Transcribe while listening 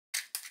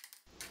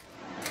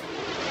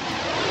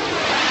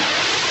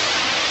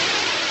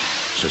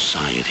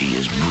Society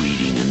is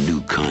breeding a new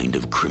kind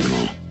of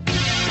criminal.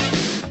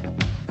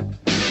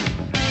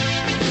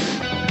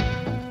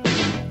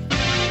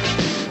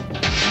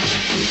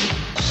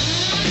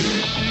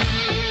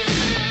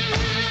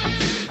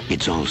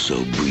 It's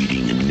also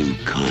breeding a new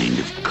kind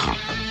of cop.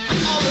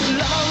 All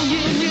along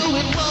you knew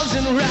it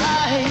wasn't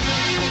right.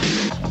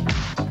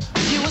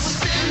 You were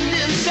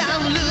spending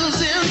time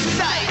losing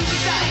sight.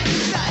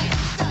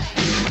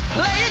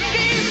 Play a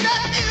game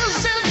that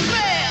isn't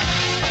fair,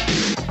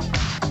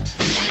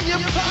 and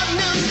your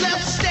partner's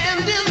left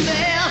standing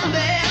there.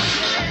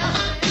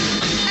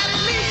 At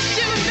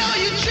least you know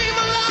you dream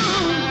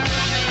alone.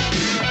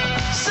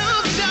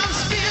 Sometimes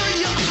feel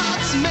your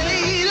heart's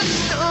made of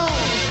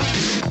stone.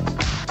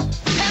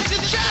 As you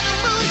try to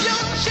move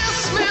your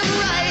adjustment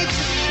right,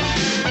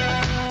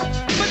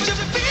 but your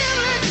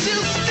feelings you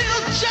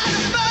still try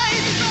to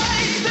fight.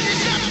 Then you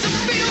got to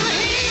feel the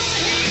heat,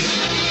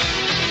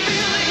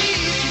 feel the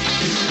heat.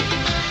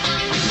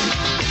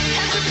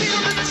 As you feel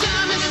the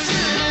time is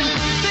turning,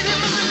 then your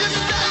mind just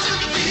starts to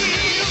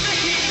feel the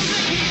heat,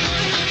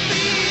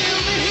 feel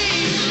the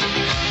heat.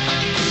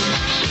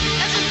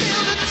 As you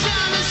feel the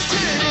time is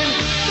turning,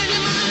 then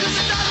your mind just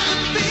starts to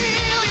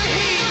feel the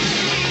heat.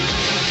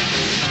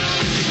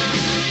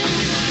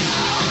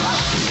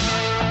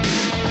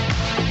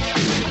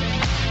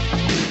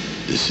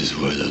 This is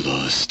where the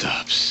law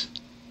stops,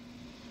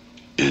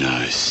 and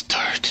I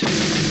start.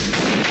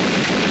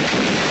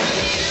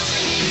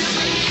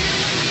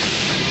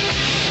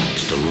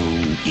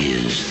 Stallone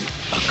is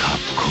a cop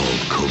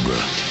called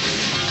Cobra.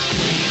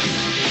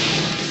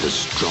 The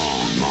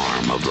strong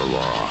arm of the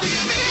law.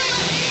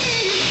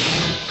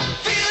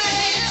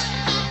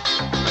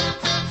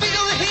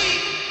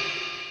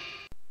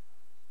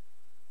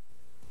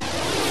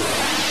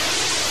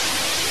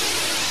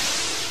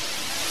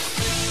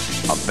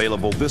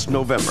 Available this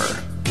November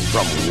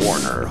from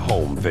Warner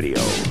Home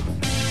Video.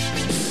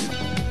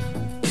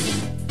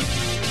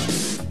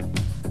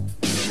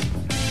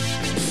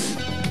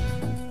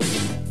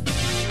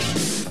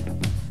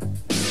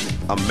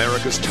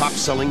 America's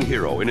top-selling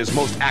hero in his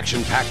most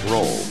action-packed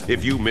role.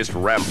 If you missed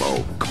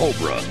Rambo,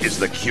 Cobra is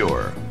the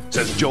cure,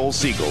 says Joel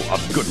Siegel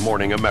of Good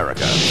Morning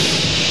America.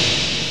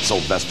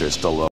 Sylvester Stallone.